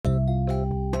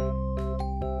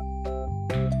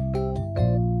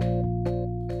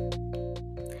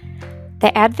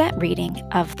The Advent reading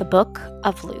of the Book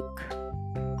of Luke.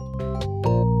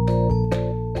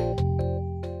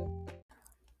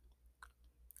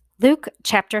 Luke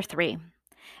chapter 3.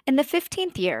 In the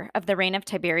 15th year of the reign of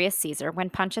Tiberius Caesar,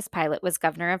 when Pontius Pilate was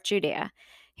governor of Judea,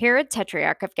 Herod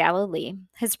tetrarch of Galilee,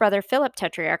 his brother Philip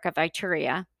tetrarch of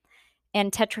Iturea,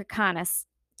 and Tetrachonitis,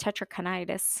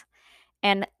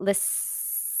 and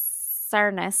Lysarnus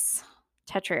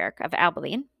tetrarch of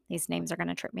Abilene, these names are going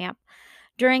to trip me up,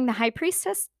 during the high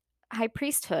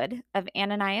priesthood of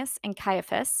Ananias and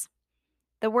Caiaphas,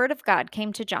 the word of God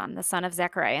came to John, the son of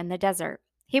Zechariah, in the desert.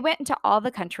 He went into all the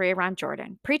country around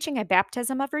Jordan, preaching a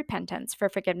baptism of repentance for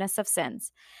forgiveness of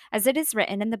sins, as it is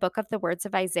written in the book of the words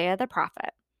of Isaiah the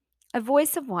prophet. A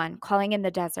voice of one calling in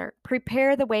the desert,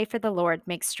 "Prepare the way for the Lord,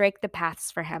 make straight the paths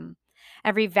for him.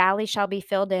 Every valley shall be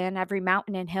filled in, every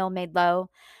mountain and hill made low.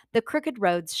 The crooked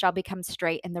roads shall become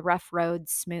straight, and the rough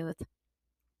roads smooth.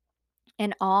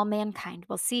 And all mankind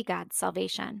will see God's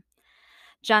salvation."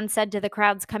 John said to the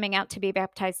crowds coming out to be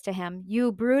baptized to him,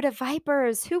 "You brood of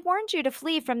vipers, who warned you to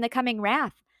flee from the coming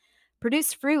wrath?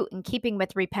 Produce fruit in keeping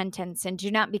with repentance, and do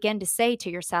not begin to say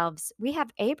to yourselves, 'We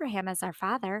have Abraham as our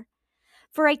father.'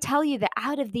 For I tell you that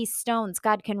out of these stones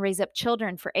God can raise up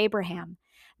children for Abraham.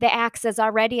 The axe is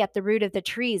already at the root of the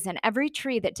trees, and every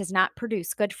tree that does not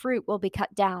produce good fruit will be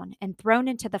cut down and thrown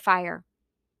into the fire."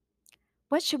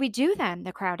 "What should we do then?"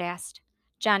 the crowd asked.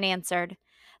 John answered,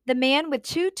 "The man with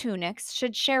 2 tunics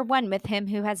should share one with him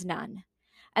who has none,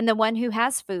 and the one who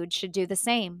has food should do the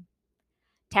same."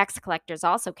 Tax collectors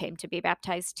also came to be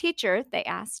baptized. "Teacher," they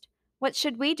asked, "what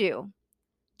should we do?"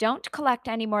 "Don't collect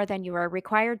any more than you are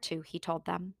required to," he told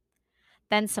them.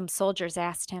 Then some soldiers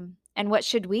asked him, "And what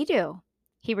should we do?"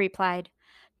 He replied,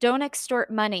 "Don't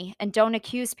extort money and don't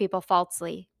accuse people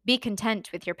falsely. Be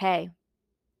content with your pay."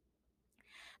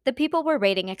 The people were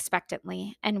waiting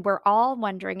expectantly and were all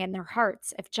wondering in their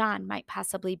hearts if John might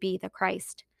possibly be the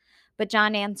Christ. But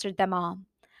John answered them all,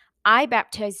 "I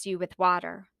baptize you with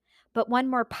water, but one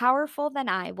more powerful than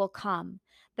I will come,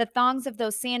 the thongs of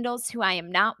those sandals who I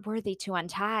am not worthy to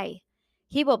untie.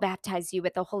 He will baptize you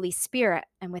with the Holy Spirit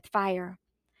and with fire.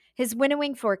 His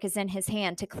winnowing fork is in his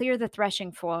hand to clear the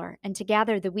threshing floor and to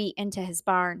gather the wheat into his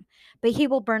barn, but he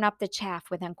will burn up the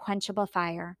chaff with unquenchable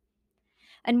fire."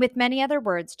 And with many other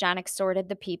words, John exhorted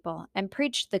the people and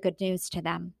preached the good news to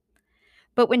them.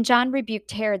 But when John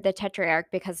rebuked Herod the tetrarch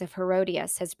because of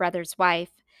Herodias, his brother's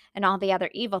wife, and all the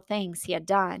other evil things he had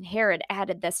done, Herod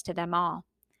added this to them all: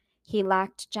 he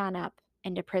locked John up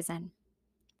into prison.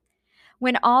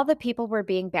 When all the people were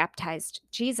being baptized,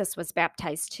 Jesus was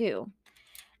baptized too.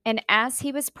 And as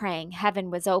he was praying, heaven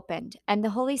was opened, and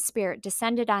the Holy Spirit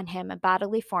descended on him in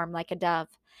bodily form like a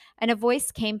dove. And a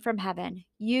voice came from heaven,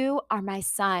 "You are my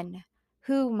Son,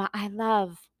 whom I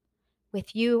love.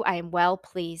 With you I am well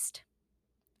pleased."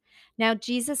 Now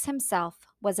Jesus himself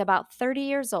was about 30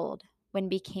 years old when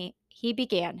he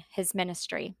began his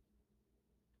ministry.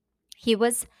 He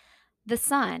was the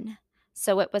son,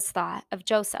 so it was thought, of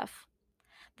Joseph,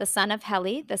 the son of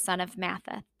Heli, the son of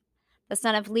Matthat, the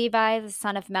son of Levi, the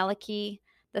son of Melchi,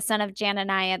 the son of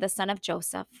Jananiah, the son of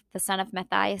Joseph, the son of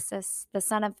Matthias, the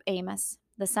son of Amos,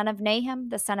 the son of Nahum,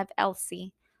 the son of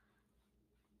Elsli,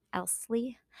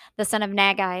 the son of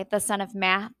Nagai, the son of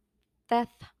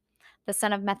Matthath, the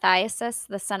son of Matthias,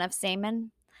 the son of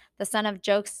Saman, the son of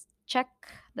Jochek,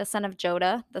 the son of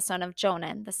Joda, the son of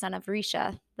Jonan, the son of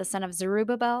Risha, the son of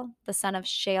Zerubbabel, the son of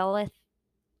Shealtiel,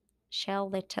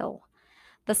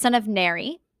 the son of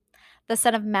Neri, the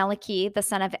son of Malachi, the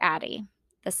son of Addi,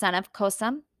 the son of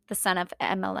Kosam, the son of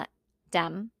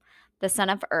Emelidem, the son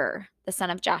of the son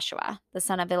of Joshua, the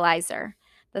son of Eliezer,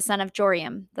 the son of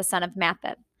Joram, the son of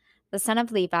Matthat, the son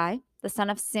of Levi, the son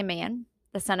of Simeon,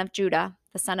 the son of Judah,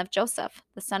 the son of Joseph,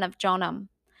 the son of Jonam,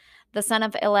 the son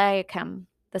of Eliakim,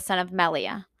 the son of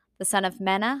Meliah, the son of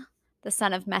Menah, the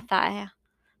son of Matthiah,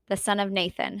 the son of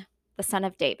Nathan, the son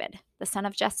of David, the son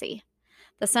of Jesse,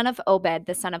 the son of Obed,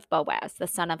 the son of Boaz, the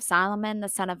son of Solomon, the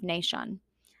son of Nashon,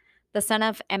 the son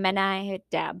of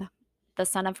Amminadab, the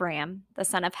son of Ram, the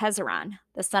son of Hezron,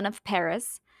 the son of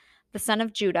Perez, the son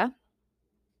of Judah,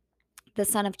 the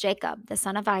son of Jacob, the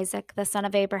son of Isaac, the son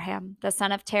of Abraham, the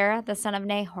son of Terah, the son of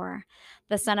Nahor,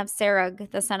 the son of Serug,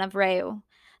 the son of Reu,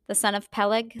 the son of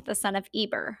Peleg, the son of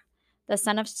Eber, the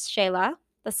son of Shelah,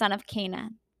 the son of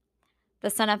Canaan, the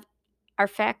son of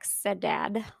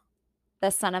Arphaxadad,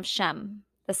 the son of Shem,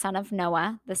 the son of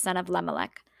Noah, the son of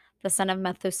Lemelech, the son of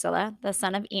Methuselah, the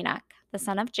son of Enoch, the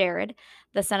son of Jared,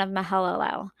 the son of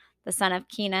Mahalalel, the son of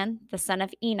Kenan, the son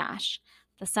of Enosh,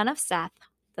 the son of Seth,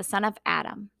 the son of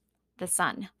Adam, the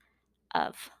son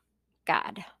of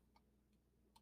God.